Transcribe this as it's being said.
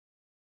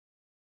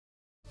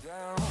We'll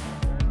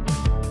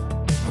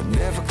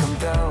never come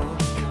down.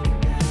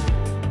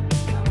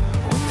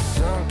 When the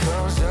sun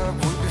comes up,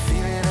 we'll be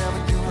feeling how we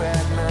do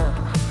right now.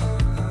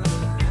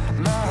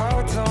 My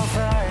heart's on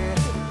fire,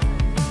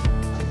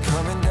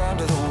 coming down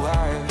to the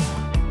wire.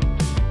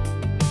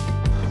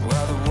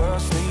 While the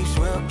world sleeps,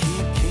 we'll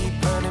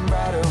keep burning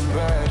brighter and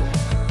brighter.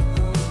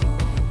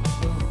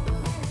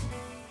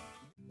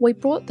 We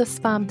bought this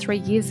farm 3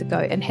 years ago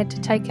and had to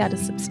take out a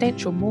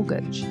substantial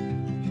mortgage.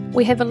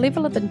 We have a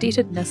level of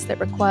indebtedness that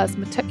requires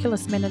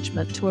meticulous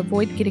management to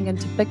avoid getting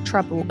into big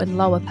trouble in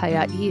lower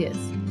payout years.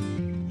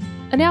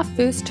 In our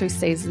first 2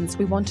 seasons,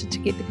 we wanted to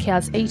get the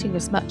cows eating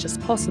as much as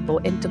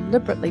possible and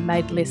deliberately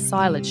made less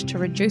silage to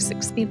reduce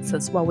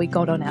expenses while we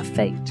got on our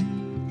feet.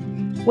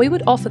 We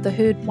would offer the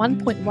herd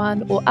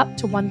 1.1 or up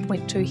to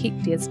 1.2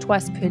 hectares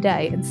twice per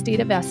day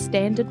instead of our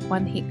standard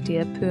 1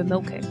 hectare per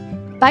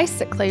milking.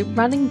 Basically,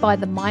 running by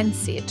the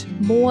mindset,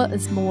 more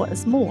is more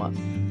is more.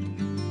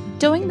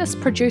 Doing this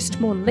produced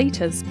more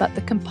litres, but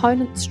the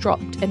components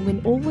dropped, and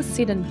when all was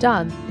said and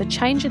done, the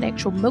change in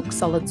actual milk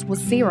solids was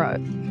 0.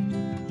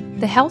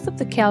 The health of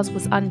the cows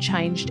was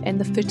unchanged and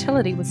the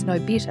fertility was no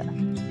better.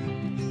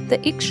 The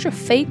extra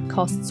feed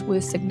costs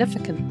were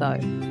significant though.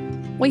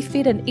 We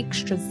fed an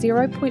extra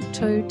 0.2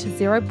 to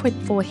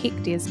 0.4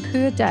 hectares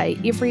per day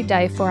every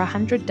day for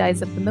 100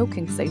 days of the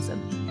milking season.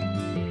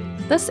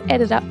 This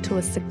added up to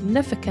a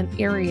significant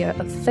area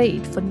of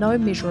feed for no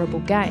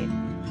measurable gain.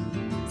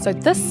 So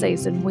this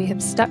season we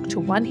have stuck to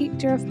 1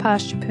 hectare of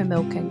pasture per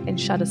milking and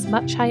shut as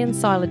much hay and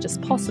silage as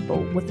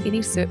possible with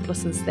any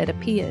surpluses that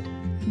appeared.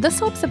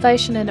 This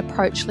observation and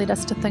approach led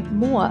us to think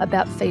more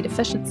about feed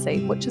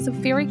efficiency, which is a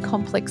very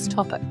complex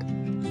topic.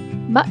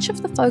 Much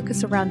of the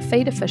focus around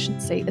feed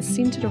efficiency is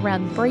centred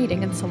around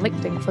breeding and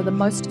selecting for the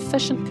most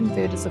efficient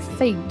converters of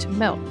feed to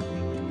milk.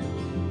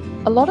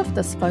 A lot of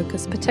this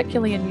focus,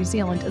 particularly in New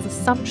Zealand, is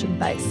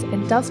assumption-based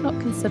and does not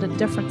consider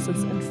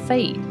differences in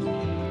feed.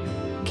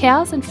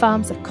 Cows and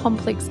farms are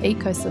complex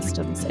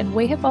ecosystems, and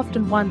we have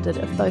often wondered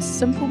if those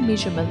simple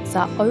measurements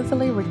are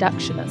overly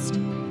reductionist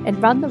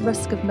and run the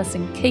risk of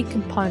missing key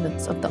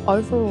components of the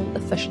overall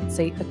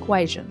efficiency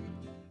equation.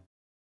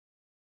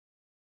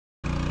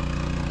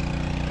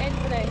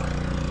 Anthony.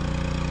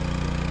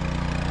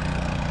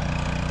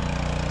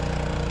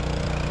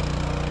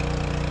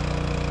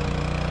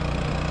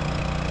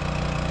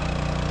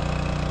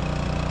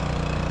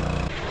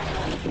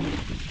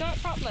 Do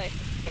it properly.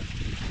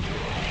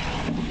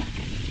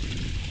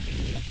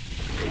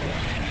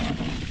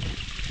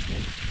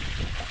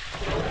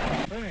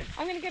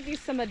 I'm going to give you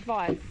some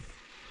advice.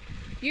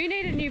 You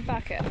need a new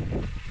bucket.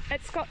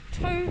 It's got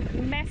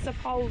 2 massive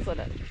holes in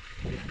it.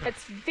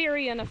 It's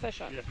very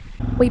inefficient.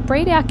 We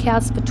breed our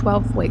cows for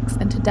 12 weeks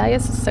and today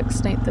is the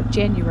 16th of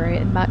January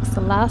and marks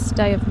the last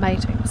day of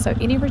mating, so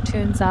any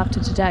returns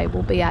after today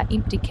will be our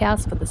empty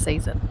cows for the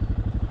season.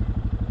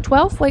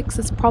 12 weeks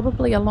is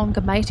probably a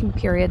longer mating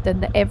period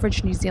than the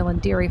average New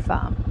Zealand dairy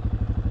farm.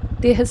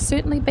 There has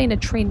certainly been a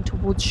trend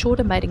towards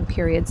shorter mating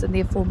periods and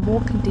therefore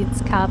more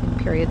condensed calving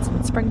periods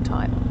in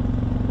springtime.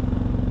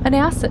 In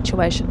our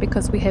situation,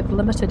 because we have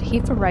limited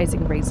heifer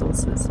raising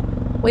resources,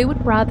 we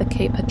would rather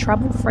keep a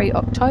trouble-free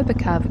October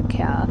calving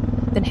cow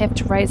than have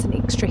to raise an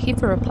extra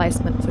heifer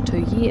replacement for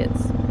 2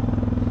 years.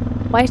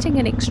 Waiting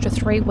an extra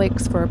 3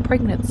 weeks for a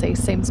pregnancy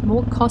seems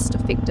more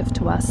cost-effective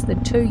to us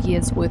than 2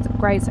 years' worth of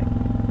grazing.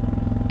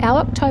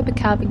 Our October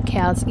calving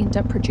cows end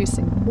up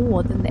producing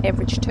more than the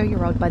average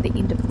 2-year-old by the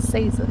end of the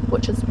season,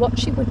 which is what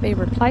she would be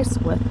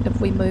replaced with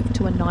if we moved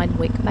to a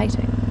 9-week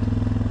mating.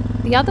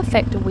 The other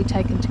factor we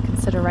take into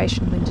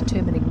consideration when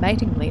determining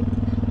mating length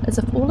is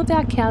if all of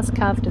our cows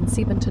calved in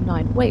 7 to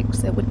 9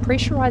 weeks, it would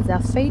pressurise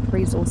our feed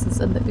resources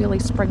in the early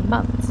spring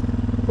months,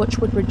 which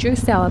would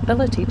reduce our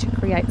ability to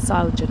create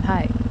silage and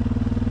hay.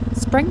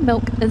 Spring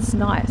milk is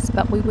nice,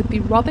 but we would be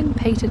robbing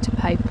Peter to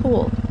pay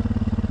Paul.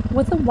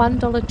 With a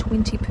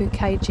 $1.20 per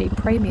kg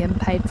premium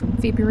paid from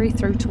February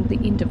through till the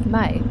end of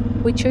May,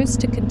 we choose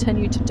to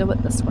continue to do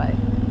it this way.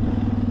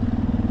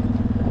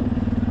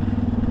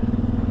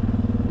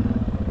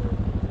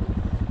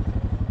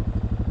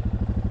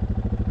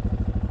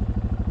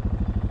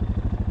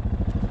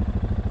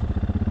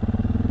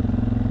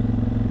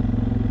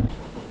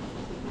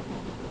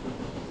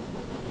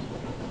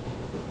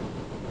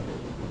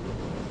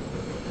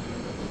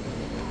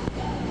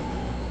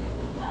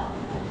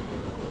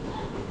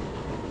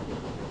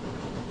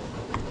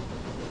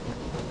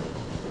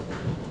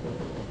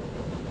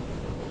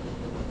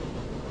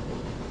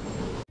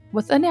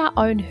 Within our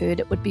own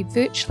herd, it would be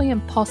virtually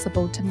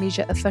impossible to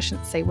measure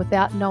efficiency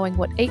without knowing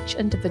what each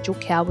individual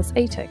cow was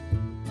eating.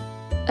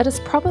 It is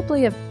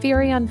probably a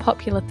very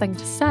unpopular thing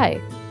to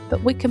say,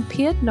 but we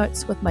compared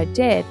notes with my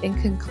dad and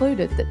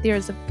concluded that there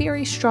is a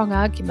very strong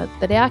argument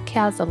that our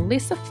cows are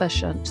less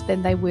efficient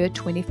than they were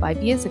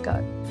 25 years ago.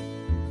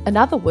 In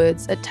other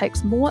words, it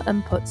takes more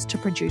inputs to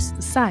produce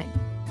the same.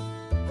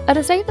 It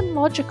is even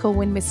logical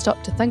when we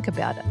stop to think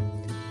about it.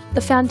 The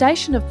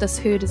foundation of this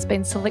herd has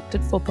been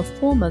selected for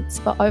performance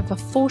for over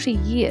 40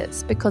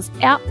 years because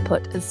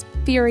output is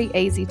very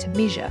easy to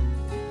measure.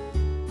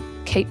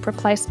 keep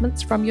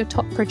replacements from your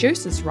top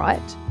producers,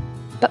 right?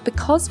 But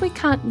because we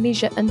can't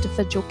measure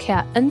individual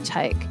cow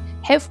intake,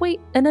 have we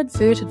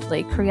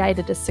inadvertently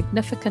created a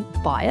significant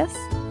bias?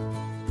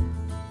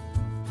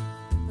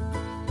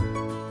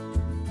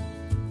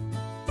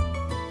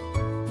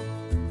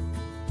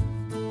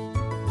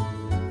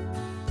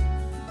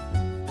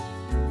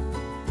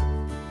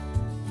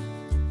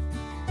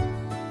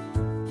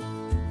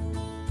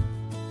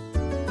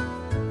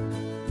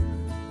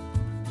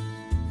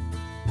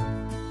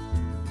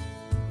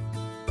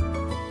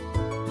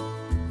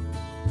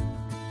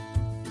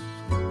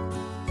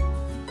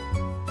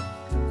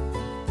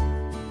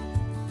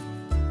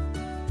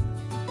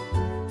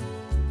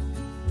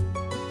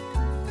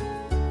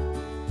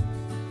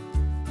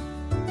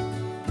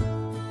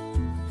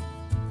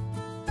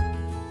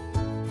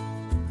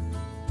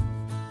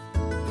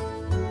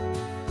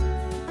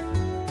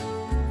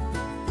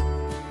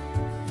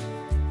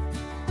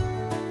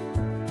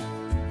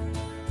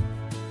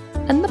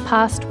 In the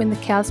past, when the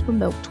cows were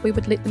milked, we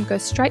would let them go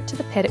straight to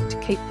the paddock to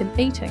keep them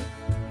eating.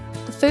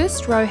 The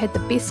first row had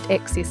the best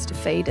access to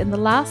feed, and the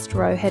last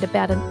row had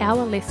about an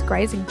hour less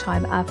grazing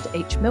time after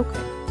each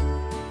milking.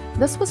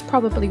 This was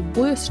probably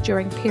worse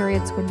during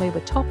periods when we were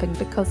topping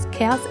because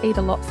cows eat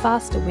a lot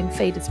faster when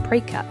feed is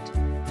pre-cut.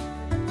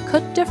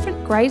 Could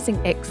different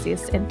grazing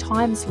access and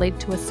times lead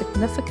to a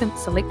significant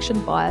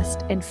selection bias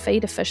and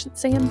feed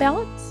efficiency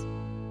imbalance?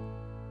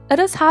 It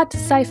is hard to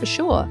say for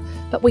sure,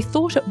 but we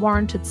thought it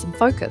warranted some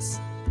focus.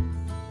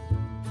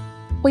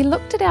 We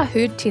looked at our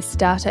herd test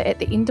data at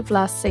the end of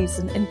last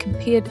season and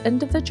compared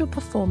individual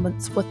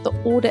performance with the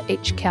order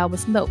each cow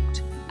was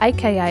milked,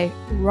 aka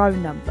row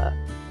number.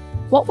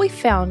 What we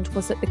found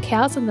was that the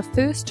cows in the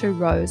first two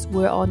rows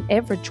were on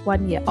average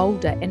 1 year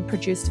older and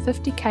produced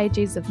 50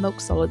 kgs of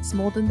milk solids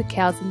more than the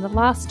cows in the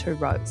last two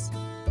rows.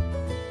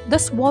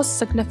 This was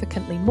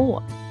significantly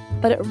more,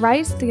 but it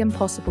raised the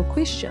impossible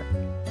question.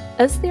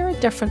 Is there a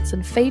difference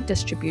in feed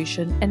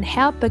distribution, and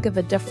how big of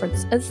a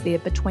difference is there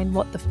between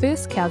what the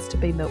first cows to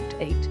be milked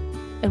eat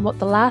and what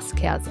the last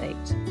cows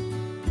eat?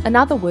 In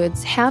other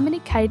words, how many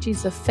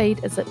kgs of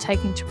feed is it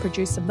taking to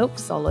produce a milk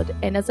solid,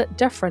 and is it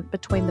different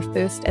between the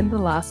first and the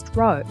last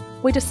row?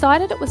 We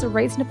decided it was a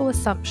reasonable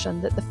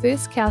assumption that the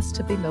first cows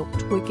to be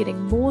milked were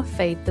getting more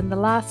feed than the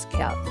last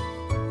cows,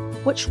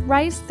 which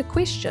raised the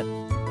question,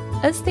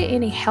 is there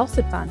any health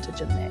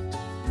advantage in that?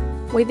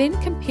 We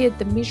then compared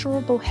the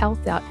measurable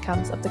health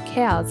outcomes of the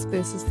cows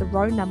versus the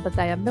row number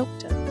they are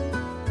milked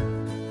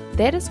in.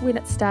 That is when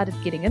it started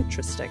getting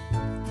interesting.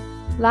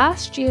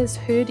 Last year's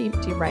herd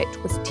empty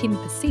rate was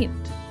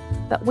 10%,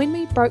 but when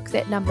we broke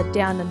that number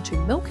down into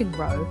milking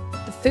row,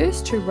 the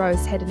first two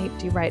rows had an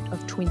empty rate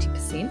of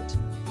 20%,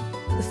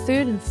 the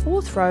third and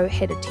fourth row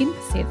had a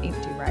 10%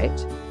 empty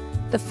rate,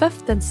 the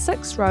fifth and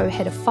sixth row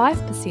had a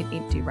 5%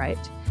 empty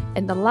rate,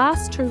 and the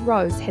last two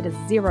rows had a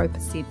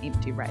 0%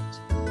 empty rate.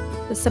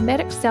 The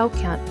somatic cell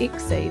count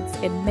exceeds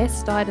and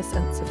mastitis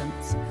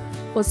incidence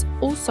was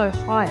also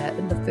higher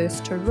in the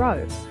first two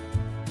rows.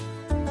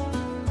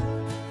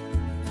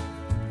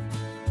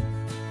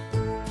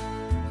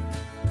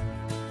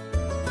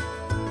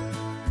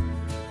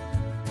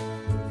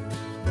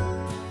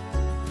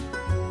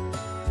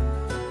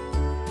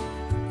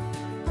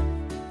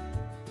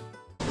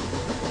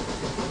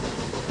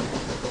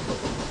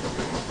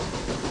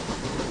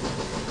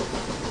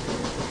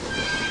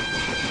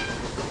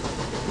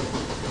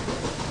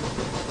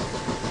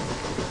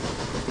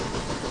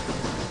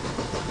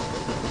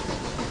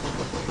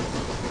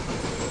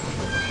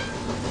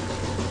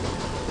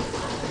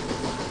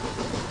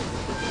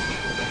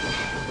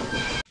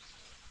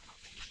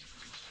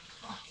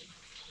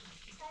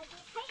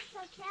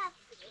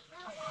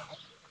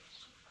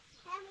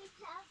 How many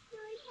cows do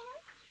we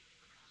have?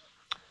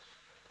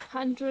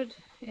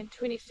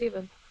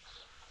 127.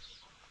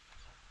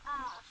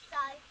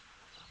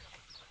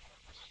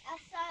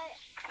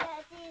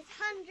 There's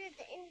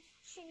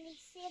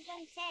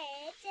 127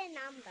 tags and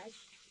numbers.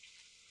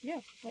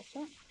 Yeah, that's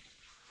right.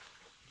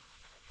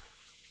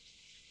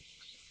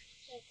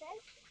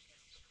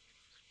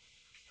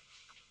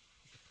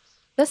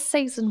 This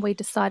season we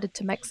decided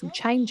to make some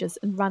changes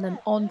and run an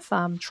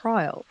on-farm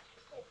trial.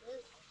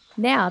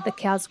 Now the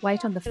cows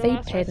wait on the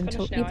feed pad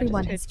until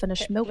everyone has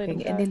finished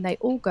milking, and then they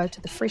all go to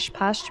the fresh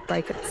pasture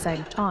break at the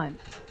same time.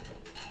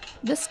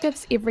 This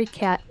gives every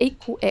cow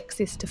equal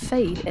access to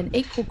feed and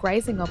equal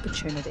grazing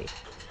opportunity.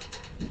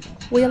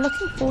 We are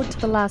looking forward to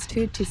the last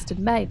herd test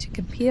in May to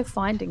compare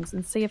findings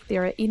and see if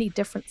there are any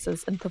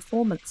differences in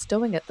performance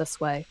doing it this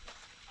way.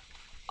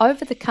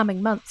 Over the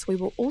coming months, we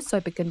will also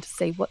begin to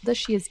see what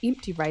this year's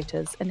empty rate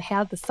is and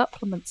how the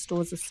supplement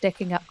stores are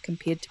stacking up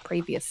compared to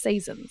previous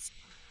seasons.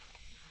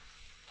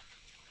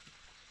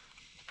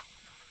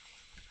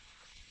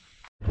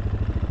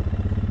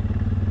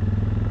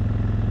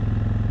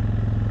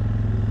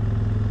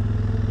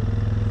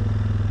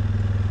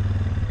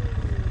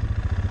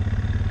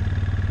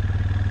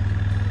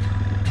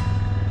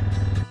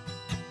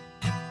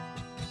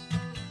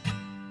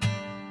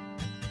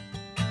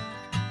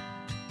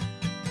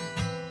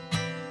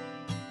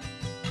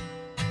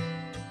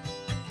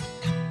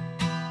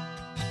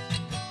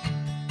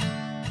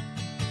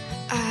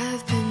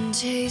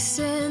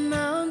 chasing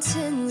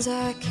mountains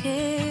I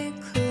can't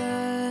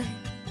climb,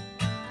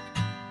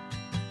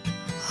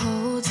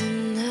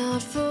 holding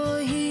out for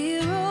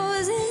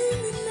heroes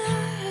in the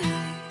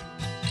night.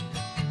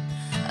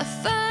 I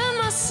find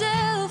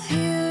myself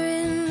here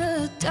in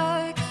the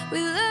dark. We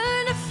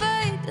learn to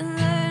fight and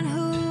learn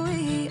who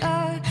we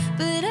are,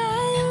 but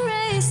I am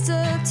raised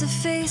up to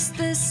face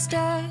the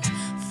stars,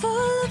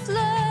 full of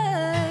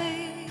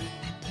light.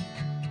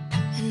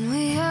 And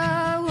we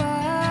are wild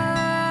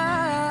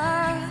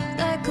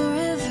like a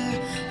river,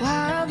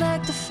 wild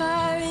like the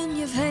fire in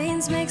your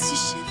veins makes you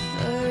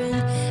shiver.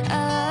 And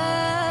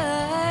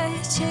I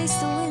chase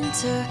the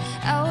winter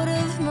out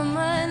of my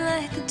mind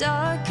like the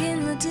dark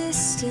in the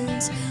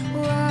distance.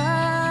 Wild.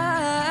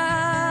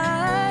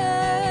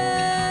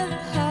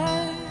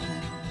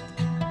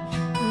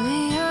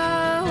 We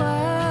are wild.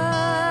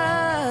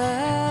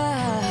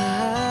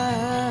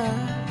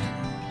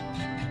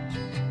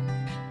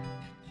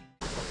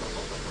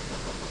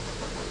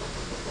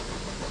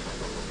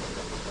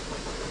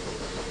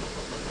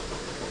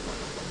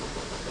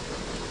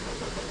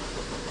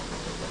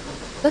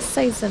 This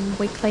season,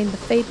 we clean the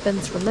feed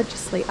bins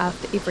religiously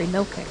after every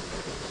milking.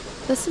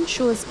 This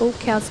ensures all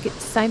cows get the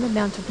same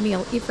amount of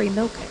meal every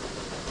milking.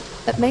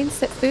 It means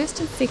that first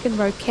and second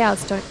row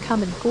cows don't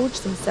come and gorge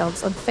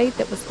themselves on feed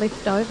that was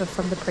left over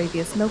from the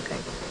previous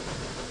milking.